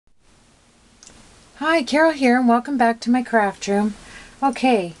Hi, Carol here, and welcome back to my craft room.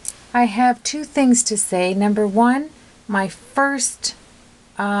 Okay, I have two things to say. Number one, my first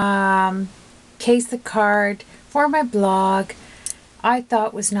case of card for my blog I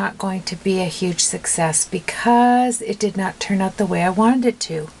thought was not going to be a huge success because it did not turn out the way I wanted it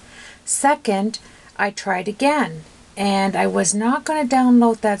to. Second, I tried again, and I was not going to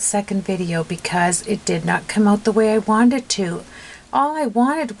download that second video because it did not come out the way I wanted it to. All I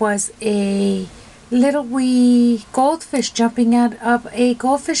wanted was a little wee goldfish jumping out of a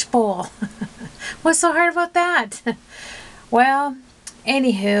goldfish bowl. What's so hard about that? Well,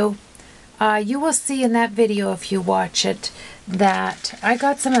 anywho, you will see in that video if you watch it that I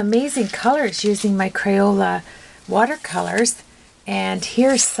got some amazing colors using my Crayola watercolors, and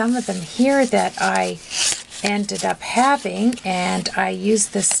here's some of them here that I ended up having, and I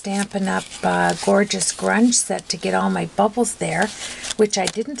used the Stampin' Up! Gorgeous Grunge set to get all my bubbles there, which I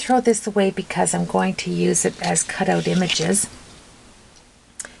didn't throw this away because I'm going to use it as cutout images.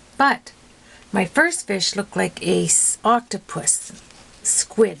 But my first fish looked like a octopus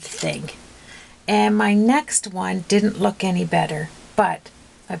squid thing, and my next one didn't look any better, but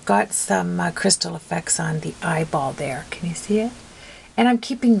I've got some crystal effects on the eyeball there. Can you see it? And I'm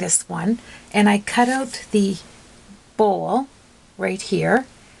keeping this one, and I cut out the bowl right here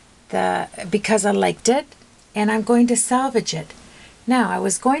because I liked it, and I'm going to salvage it. Now, I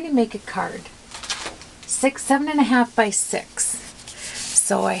was going to make a card 7.5 by 6.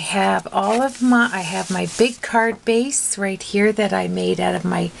 So I have I have my big card base right here that I made out of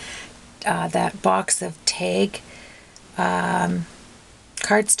my that box of tag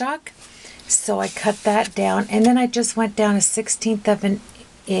cardstock. So I cut that down, and then I just went down 1/16 of an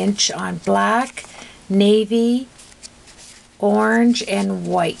inch on black, navy, orange, and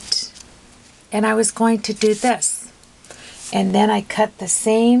white. And I was going to do this. And then I cut the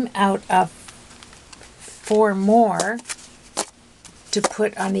same out of 4 more to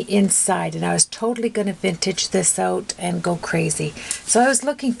put on the inside. And I was totally going to vintage this out and go crazy. So I was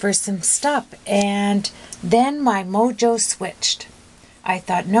looking for some stuff, and then my mojo switched. I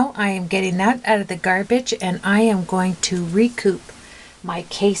thought, no, I am getting that out of the garbage, and I am going to recoup my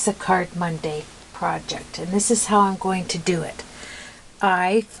Case of Card Monday project. And this is how I'm going to do it.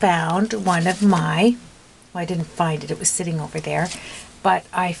 I found one of my, well, I didn't find it, it was sitting over there, but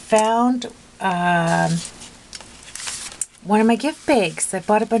I found one of my gift bags. I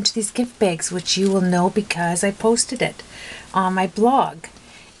bought a bunch of these gift bags, which you will know because I posted it on my blog.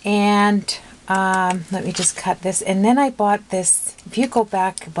 And let me just cut this. And then I bought this. If you go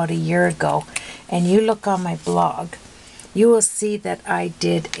back about a year ago and you look on my blog, you will see that I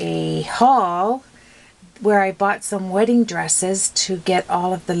did a haul where I bought some wedding dresses to get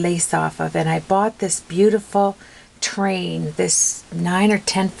all of the lace off of. And I bought this beautiful train, this 9 or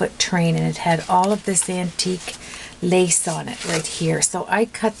 10 foot train, and it had all of this antique lace on it right here. So I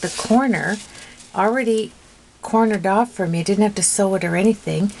cut the corner, already cornered off for me. I didn't have to sew it or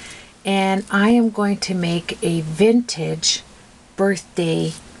anything. And I am going to make a vintage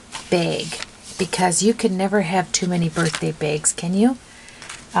birthday bag, because you can never have too many birthday bags, can you?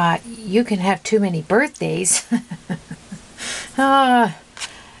 You can have too many birthdays.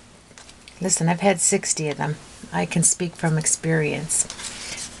 Listen, I've had 60 of them. I can speak from experience.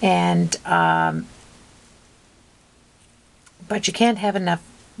 And but you can't have enough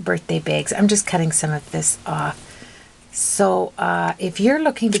birthday bags. I'm just cutting some of this off. So if you're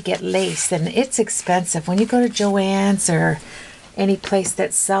looking to get lace, and it's expensive, when you go to Joann's or any place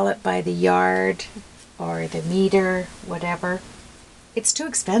that sell it by the yard or the meter, whatever, it's too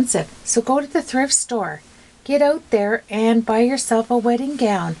expensive. So go to the thrift store. Get out there and buy yourself a wedding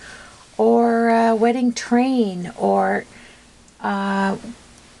gown or a wedding train or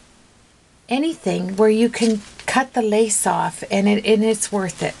anything where you can cut the lace off, and it's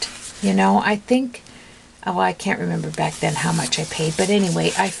worth it. You know, I think, oh, I can't remember back then how much I paid, but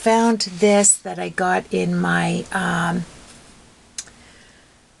anyway, I found this that I got in my,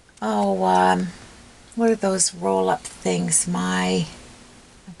 what are those roll-up things? I'm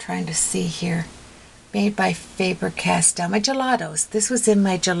trying to see here. Made by Faber-Castell. My gelatos. This was in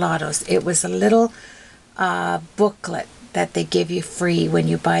my gelatos. It was a little booklet that they give you free when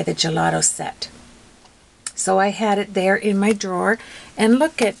you buy the gelato set. So I had it there in my drawer, and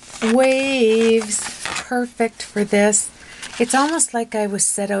look at waves. Perfect for this. It's almost like I was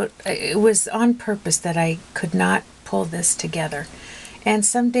set out, it was on purpose that I could not pull this together. And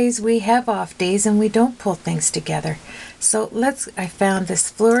some days we have off days and we don't pull things together. So I found this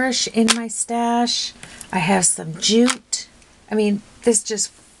flourish in my stash. I have some jute. I mean, this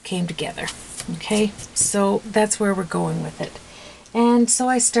just came together. Okay, so that's where we're going with it. And so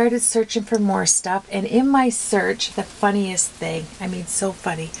I started searching for more stuff, and in my search, the funniest thing, I mean so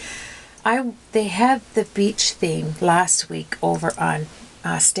funny, they had the beach theme last week over on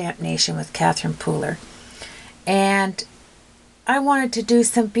Stamp Nation with Catherine Pooler, and I wanted to do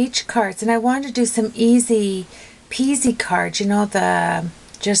some beach cards, and I wanted to do some easy peasy cards, you know,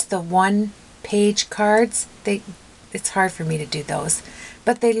 just the one page cards. It's hard for me to do those,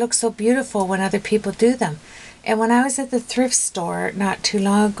 but they look so beautiful when other people do them. And when I was at the thrift store not too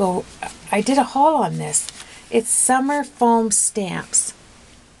long ago, I did a haul on this. It's summer foam stamps.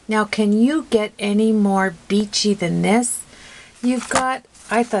 Now, can you get any more beachy than this? You've got,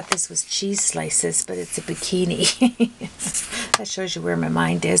 I thought this was cheese slices, but it's a bikini. That shows you where my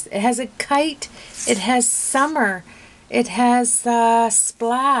mind is. It has a kite. It has summer. It has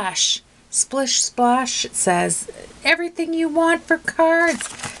splash. Splish splash, it says. Everything you want for cards.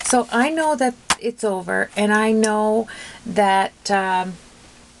 So I know that it's over, and I know that,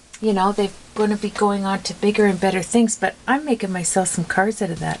 you know, they're going to be going on to bigger and better things, but I'm making myself some cards out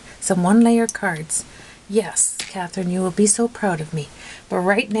of that. Some one-layer cards. Yes, Catherine, you will be so proud of me. But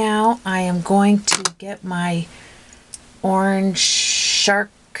right now, I am going to get my orange shark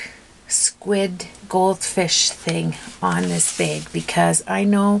squid goldfish thing on this bag, because I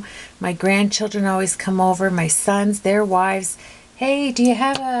know my grandchildren always come over, my sons, their wives, hey, do you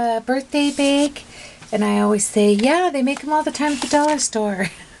have a birthday bag? And I always say, yeah, they make them all the time at the dollar store.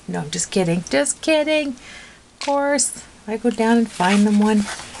 No, I'm just kidding. Just kidding. Of course, I go down and find them one.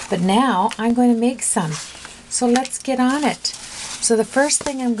 But now I'm going to make some. So let's get on it. So the first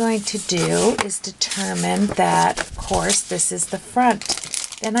thing I'm going to do is determine that, of course, this is the front.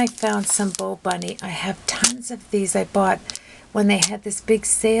 Then I found some Bow Bunny. I have tons of these I bought when they had this big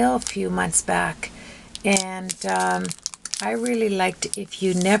sale a few months back. And I really liked, if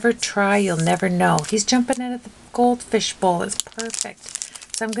you never try, you'll never know. He's jumping out of the goldfish bowl. It's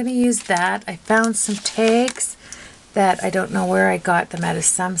perfect. So I'm going to use that. I found some tags that I don't know where I got them at a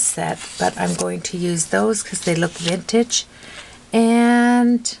some set, but I'm going to use those because they look vintage.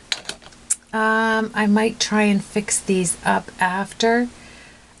 And I might try and fix these up after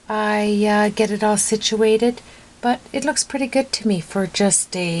I get it all situated, but it looks pretty good to me for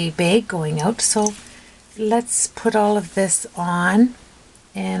just a bag going out. So let's put all of this on,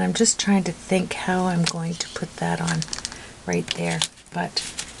 and I'm just trying to think how I'm going to put that on right there, but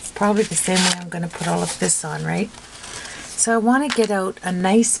it's probably the same way I'm going to put all of this on, right? So I want to get out a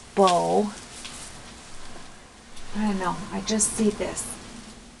nice bow. I don't know, I just see this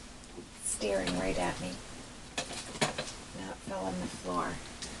staring right at me. Now it fell on the floor.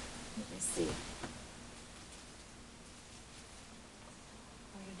 Let me see.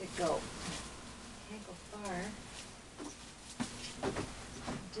 Where did it go? Can't go far.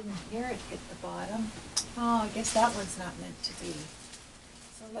 I didn't hear it hit the bottom. Oh, I guess that one's not meant to be.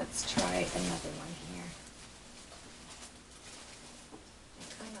 So let's try another one here.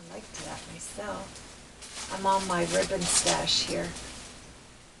 I kind of liked that myself. I'm on my ribbon stash here.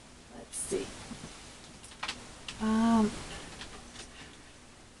 Let's see.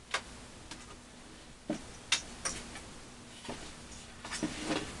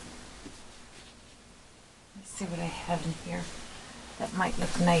 Let's see what I have in here that might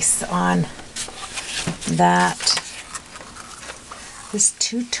look nice on that. This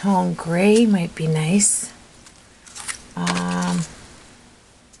two-tone gray might be nice. I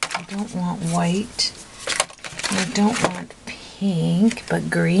don't want white. I don't want pink, but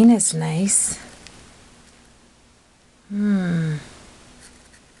green is nice.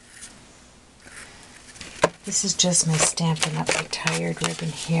 This is just my Stampin' Up! Retired ribbon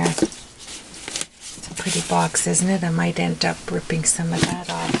here. It's a pretty box, isn't it? I might end up ripping some of that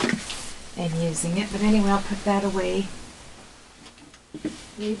off and using it. But anyway, I'll put that away.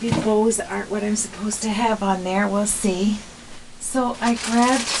 Maybe bows aren't what I'm supposed to have on there. We'll see. So I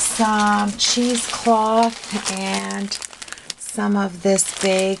grabbed some cheesecloth and some of this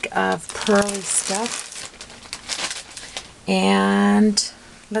bag of pearly stuff. And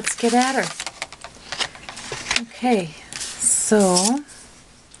let's get at her. Okay, so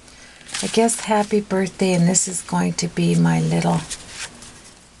I guess happy birthday, and this is going to be my little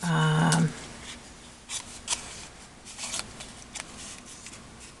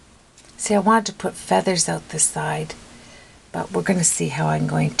see, I wanted to put feathers out the side, but we're going to see how I'm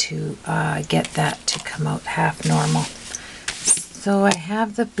going to get that to come out half normal. So I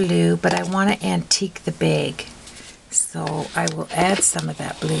have the blue, but I want to antique the bag. So I will add some of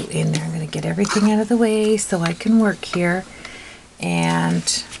that blue in there. I'm going to get everything out of the way so I can work here.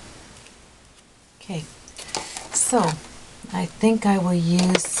 And, okay, so I think I will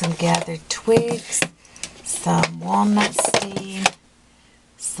use some gathered twigs, some walnut stain,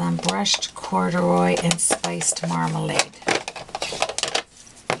 some brushed corduroy and spiced marmalade.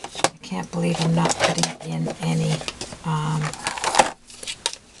 I can't believe I'm not putting in any,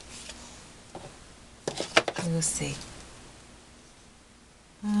 we'll see.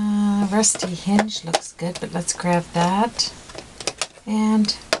 Rusty hinge looks good, but let's grab that.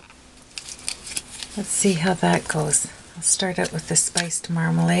 And let's see how that goes. I'll start out with the spiced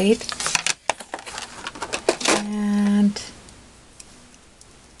marmalade. And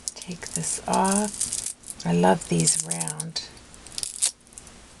take this off. I love these round.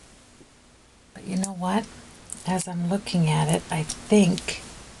 But you know what? As I'm looking at it, I think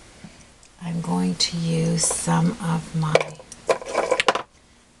I'm going to use some of my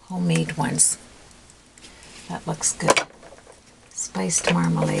homemade ones. That looks good. Spiced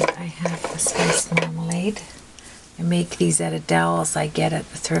marmalade. I have the spiced marmalade. I make these at a Dowell's I get at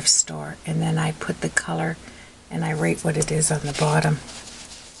the thrift store, and then I put the color and I write what it is on the bottom.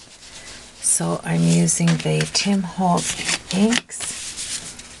 So I'm using the Tim Holtz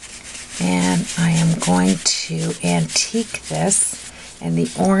inks, and I am going to antique this, and the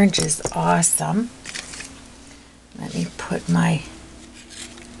orange is awesome. Let me put my,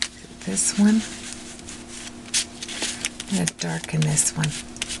 this one, I'm going to darken this one.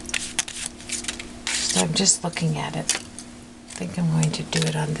 So I'm just looking at it. I think I'm going to do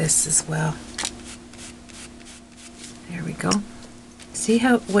it on this as well. There we go. See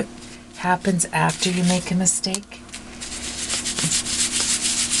how what happens after you make a mistake?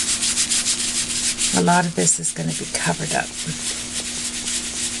 A lot of this is going to be covered up.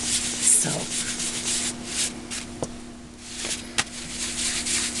 So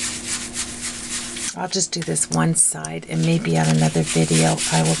I'll just do this one side, and maybe on another video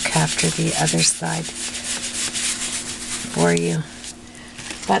I will capture the other side for you.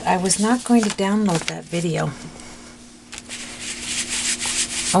 But I was not going to download that video,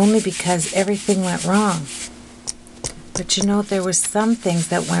 only because everything went wrong. But you know, there was some things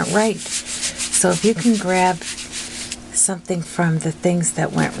that went right. So if you can grab something from the things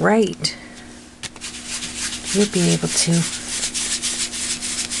that went right, you'll be able to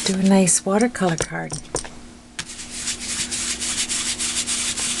do a nice watercolor card.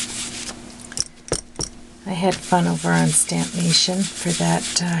 I had fun over on Stamp Nation for that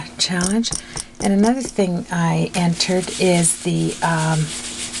challenge. And another thing I entered is the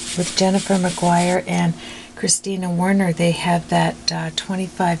with Jennifer McGuire and Christina Werner. They had that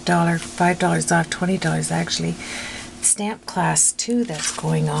 $25, $5 off, $20 actually, stamp class too that's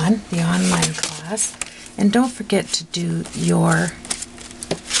going on, the online class. And don't forget to do your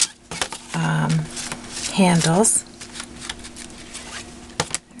handles.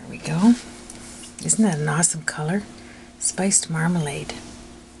 There we go. Isn't that an awesome color? Spiced marmalade.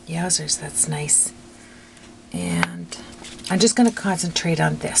 Yowzers, that's nice. And I'm just going to concentrate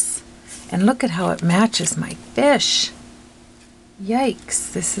on this. And look at how it matches my fish.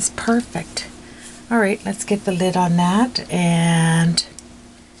 Yikes, this is perfect. Alright, let's get the lid on that, and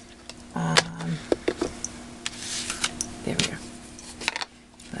there we go.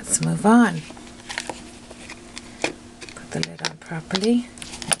 Let's move on. Put the lid on properly.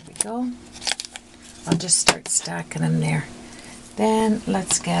 There we go. I'll just start stacking them there. Then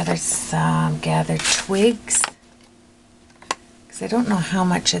let's gather some gathered twigs, because I don't know how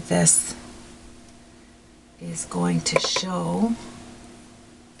much of this is going to show.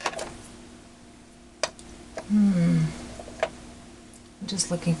 I'm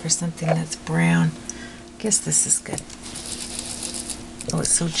just looking for something that's brown. I guess this is good. Oh,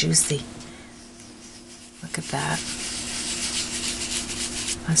 it's so juicy. Look at that.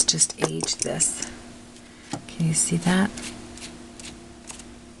 Let's just age this. Can you see that?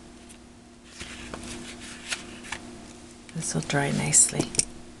 This will dry nicely.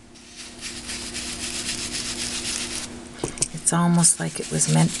 It's almost like it was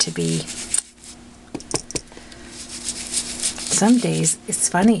meant to be. Some days it's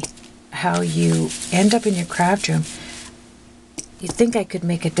funny how you end up in your craft room. You think I could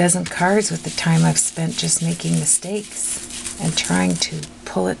make a dozen cards with the time I've spent just making mistakes and trying to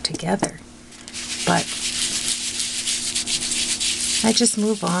pull it together. But I just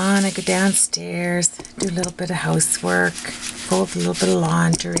move on. I go downstairs, do a little bit of housework, fold a little bit of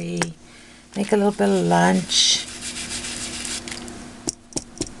laundry, make a little bit of lunch,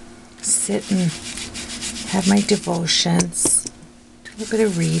 sit and have my devotions, do a little bit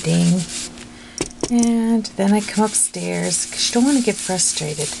of reading, and then I come upstairs because you don't want to get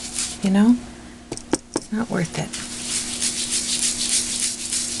frustrated, you know? It's not worth it.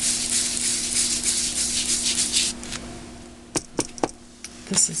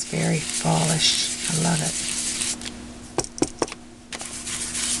 This is very fallish. I love it.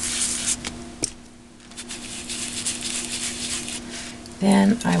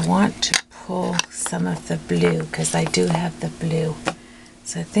 Then I want to pull some of the blue because I do have the blue.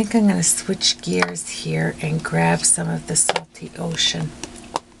 So I think I'm going to switch gears here and grab some of the Salty Ocean.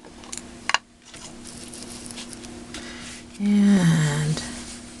 And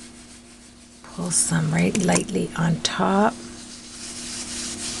pull some right lightly on top.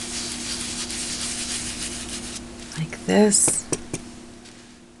 Like this.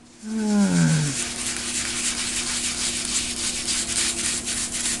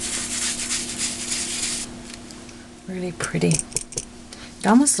 Really pretty. It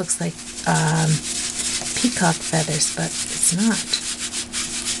almost looks like peacock feathers, but it's not.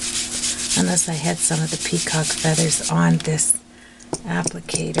 Unless I had some of the peacock feathers on this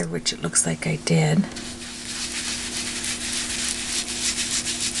applicator, which it looks like I did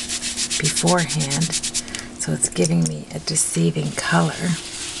beforehand. So it's giving me a deceiving color.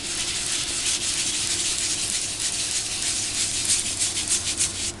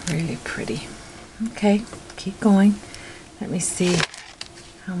 Really pretty. Okay, keep going. Let me see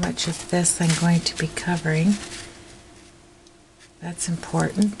how much of this I'm going to be covering. That's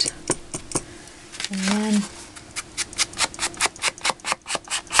important. And then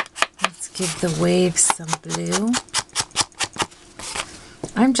let's give the waves some blue.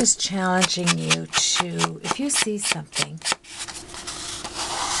 I'm just challenging you to, if you see something,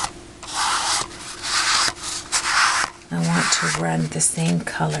 I want to run the same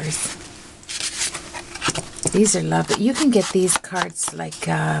colors. These are lovely. You can get these cards like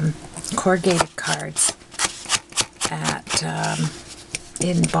corrugated cards at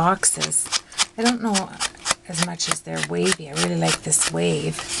in boxes. I don't know as much as they're wavy. I really like this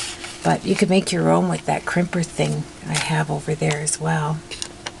wave, but you can make your own with that crimper thing I have over there as well.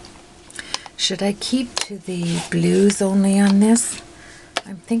 Should I keep to the blues only on this?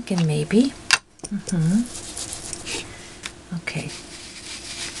 I'm thinking maybe. Okay.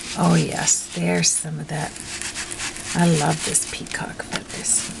 Oh yes, there's some of that. I love this peacock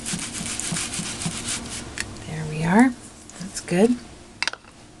feathers. There we are. That's good.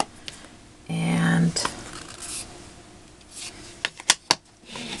 And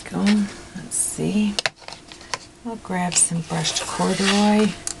there we go. Let's see. I'll grab some brushed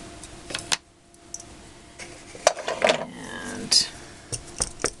corduroy. And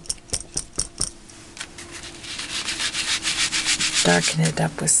darken it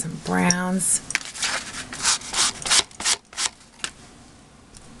up with some browns.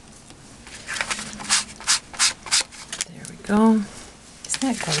 There we go. Isn't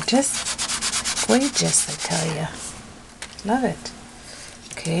that gorgeous? Gorgeous, I tell you. Love it.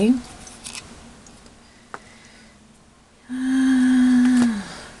 Okay. There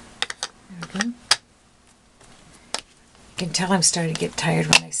we go. You can tell I'm starting to get tired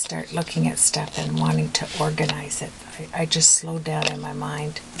when I start looking at stuff and wanting to organize it. I just slow down in my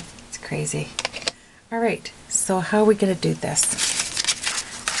mind. It's crazy. Alright, so how are we going to do this?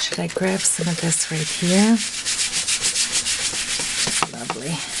 Should I grab some of this right here?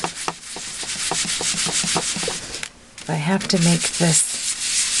 Lovely. If I have to make this,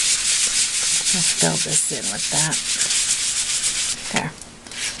 I'll fill this in with that. There.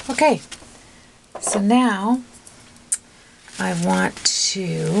 Okay, so now I want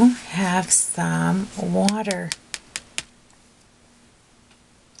to have some water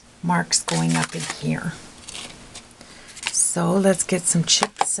marks going up in here. So let's get some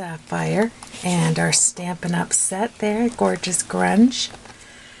chipped sapphire and our Stampin' Up set there, gorgeous grunge.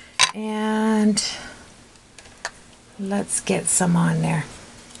 And let's get some on there.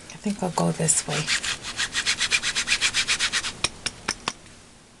 I think I'll go this way.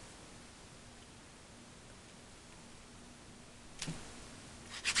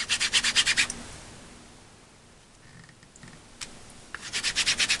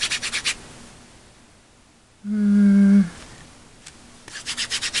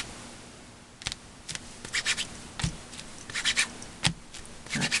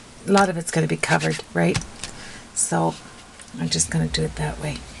 A lot of it's going to be covered, right? So I'm just going to do it that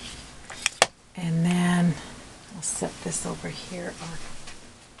way. And then I'll set this over here.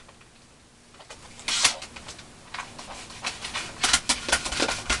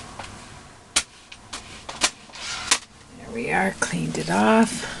 There we are, cleaned it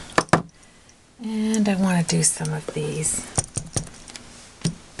off. And I want to do some of these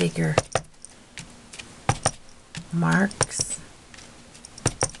bigger marks.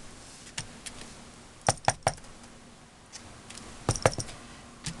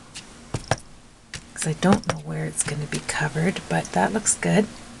 I don't know where it's going to be covered, but that looks good.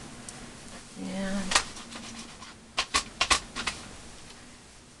 And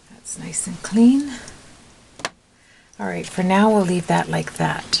that's nice and clean. Alright, for now we'll leave that like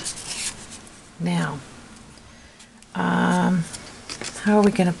that. Now, how are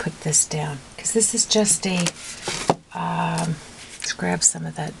we going to put this down? Because this is just a, let's grab some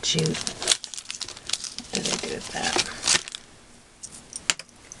of that jute. What did I do with that?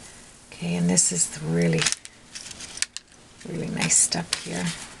 Okay, and this is really, really nice stuff here.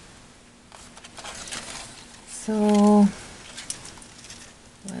 So,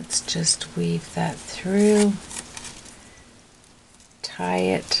 let's just weave that through. Tie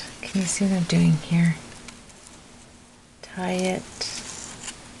it. Can you see what I'm doing here? Tie it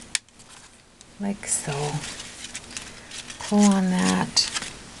like so. Pull on that.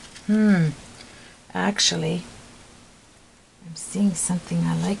 Actually, I'm seeing something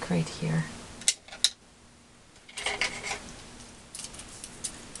I like right here.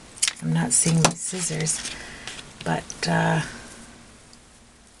 I'm not seeing my scissors, but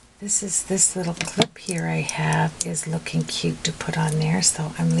this little clip here I have is looking cute to put on there,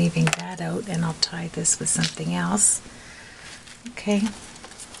 so I'm leaving that out, and I'll tie this with something else. Okay,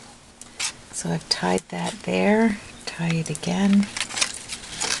 so I've tied that there. Tie it again,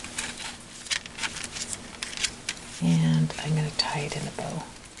 and I'm going to tie it in a bow.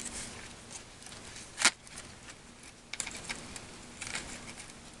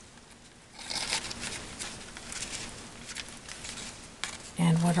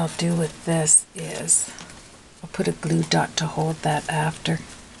 And what I'll do with this is I'll put a glue dot to hold that after.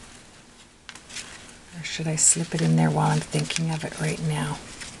 Or should I slip it in there while I'm thinking of it right now?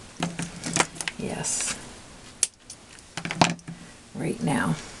 Yes. Right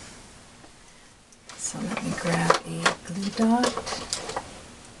now. So let me grab a glue dot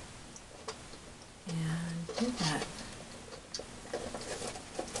and do that.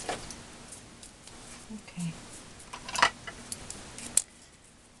 Okay.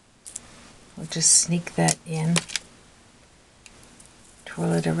 I'll just sneak that in,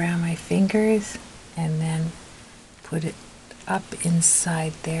 twirl it around my fingers, and then put it up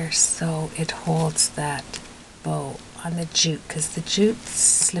inside there so it holds that bow on the jute, because the jute's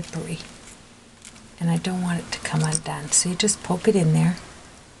slippery and I don't want it to come undone. So you just poke it in there.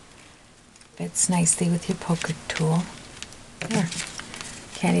 Fits nicely with your poker tool. There.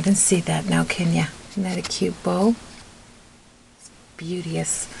 Can't even see that now, can ya? Isn't that a cute bow? It's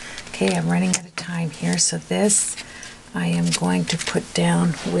beauteous. Okay, I'm running out of time here, so this I am going to put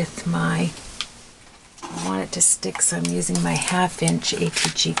down with my, I want it to stick, so I'm using my 1/2-inch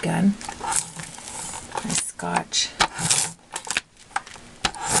ATG gun, my Scotch.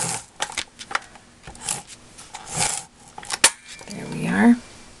 There we are.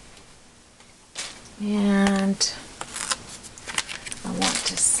 And I want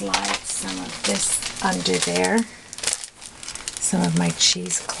to slide some of this under there, some of my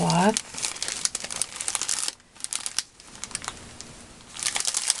cheesecloth.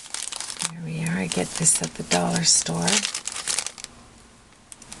 There we are. I get this at the dollar store.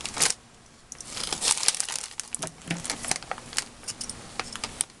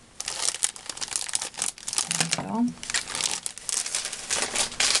 There we go.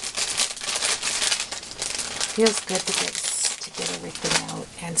 Feels good to get everything out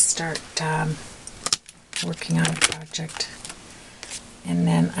and start working on a project. And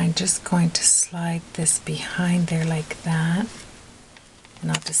then I'm just going to slide this behind there like that,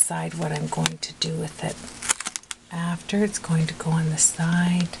 and I'll decide what I'm going to do with it after. It's going to go on the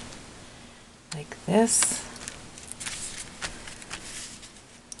side like this.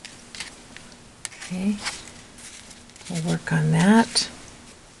 Okay, we'll work on that.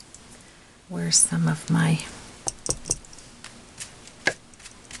 Where's some of my,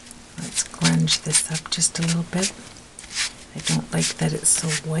 let's grunge this up just a little bit. I don't like that it's so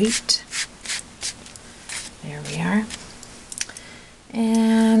white. There we are.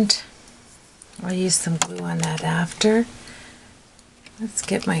 And I'll use some glue on that after. Let's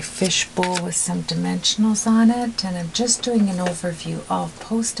get my fish bowl with some dimensionals on it, and I'm just doing an overview. I'll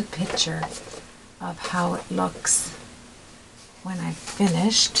post a picture of how it looks when I've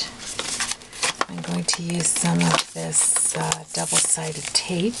finished. I'm going to use some of this double-sided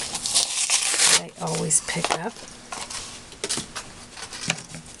tape that I always pick up.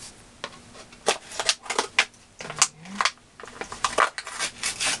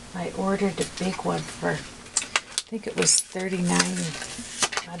 I ordered a big one for, I think it was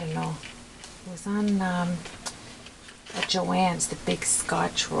 $39, I don't know. It was on at Joann's, the big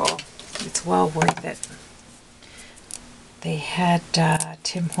Scotch roll. It's well worth it. They had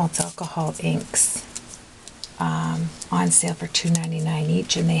Tim Holtz alcohol inks on sale for $2.99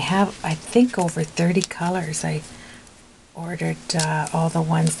 each, and they have, I think, over 30 colors. I ordered all the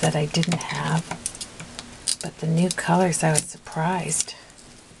ones that I didn't have. But the new colors, I was surprised.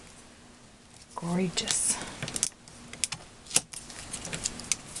 Gorgeous.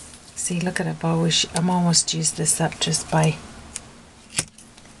 See, look at it. I'm almost used this up just by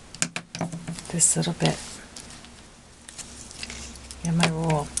this little bit. In my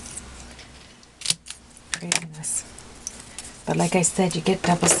roll. Craziness. But like I said, you get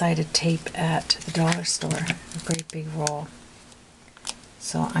double-sided tape at the dollar store. A great big roll.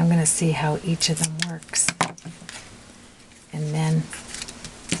 So I'm going to see how each of them works. And then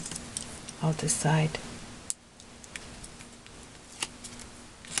I'll decide.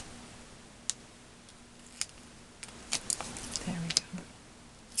 There we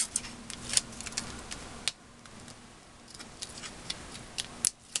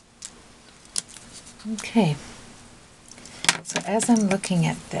go. Okay. So as I'm looking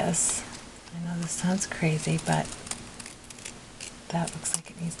at this, I know this sounds crazy, but that looks like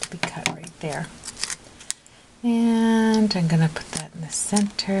it needs to be cut right there. And I'm going to put that in the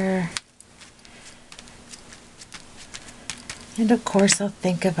center. And of course I'll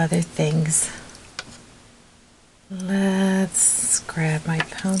think of other things. Let's grab my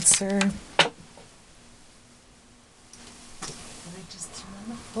pouncer. That I just threw on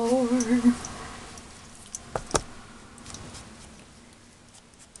the floor.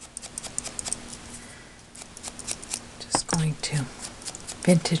 Just going to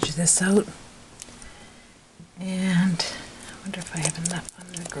vintage this out. And I wonder if I have enough on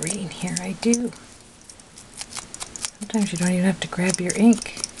the green here. I do. Sometimes you don't even have to grab your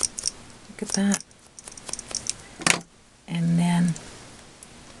ink. Look at that. And then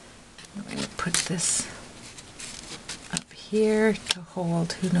I'm going to put this up here to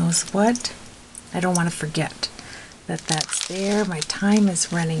hold who knows what. I don't want to forget that that's there. My time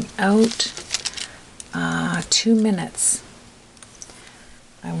is running out. 2 minutes.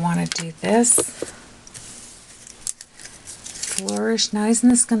 I want to do this. Flourish. Now isn't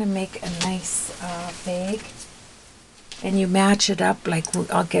this going to make a nice bag? And you match it up, like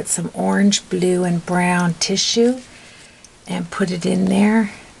I'll get some orange, blue, and brown tissue and put it in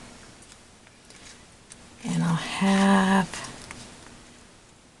there. And I'll have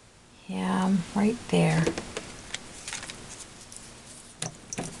him right there.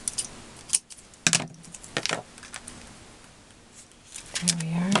 There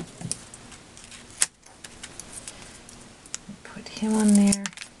we are. Put him on there.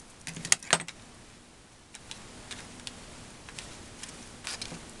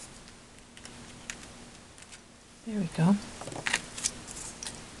 There we go.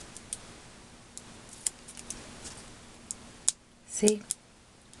 See?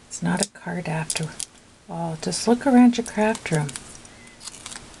 It's not a card after all. Just look around your craft room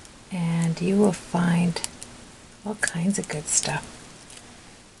and you will find all kinds of good stuff.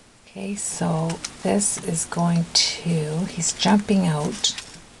 Okay, so this is going to, he's jumping out.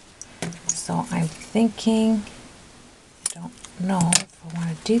 So I'm thinking, I don't know if I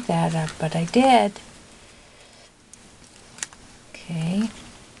want to do that, but I did. Okay.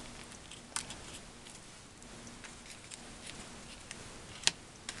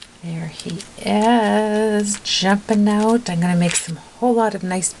 There he is, jumping out. I'm going to make some whole lot of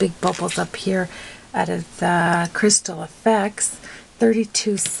nice big bubbles up here out of the Crystal Effects.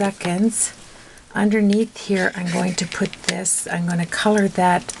 32 seconds. Underneath here, I'm going to put this. I'm going to color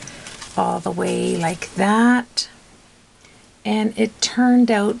that all the way like that. And it turned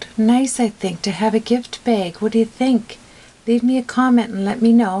out nice, I think, to have a gift bag. What do you think? Leave me a comment and let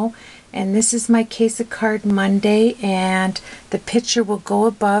me know. And this is my Case of Card Monday, and the picture will go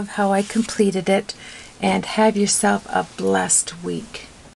above how I completed it. And have yourself a blessed week.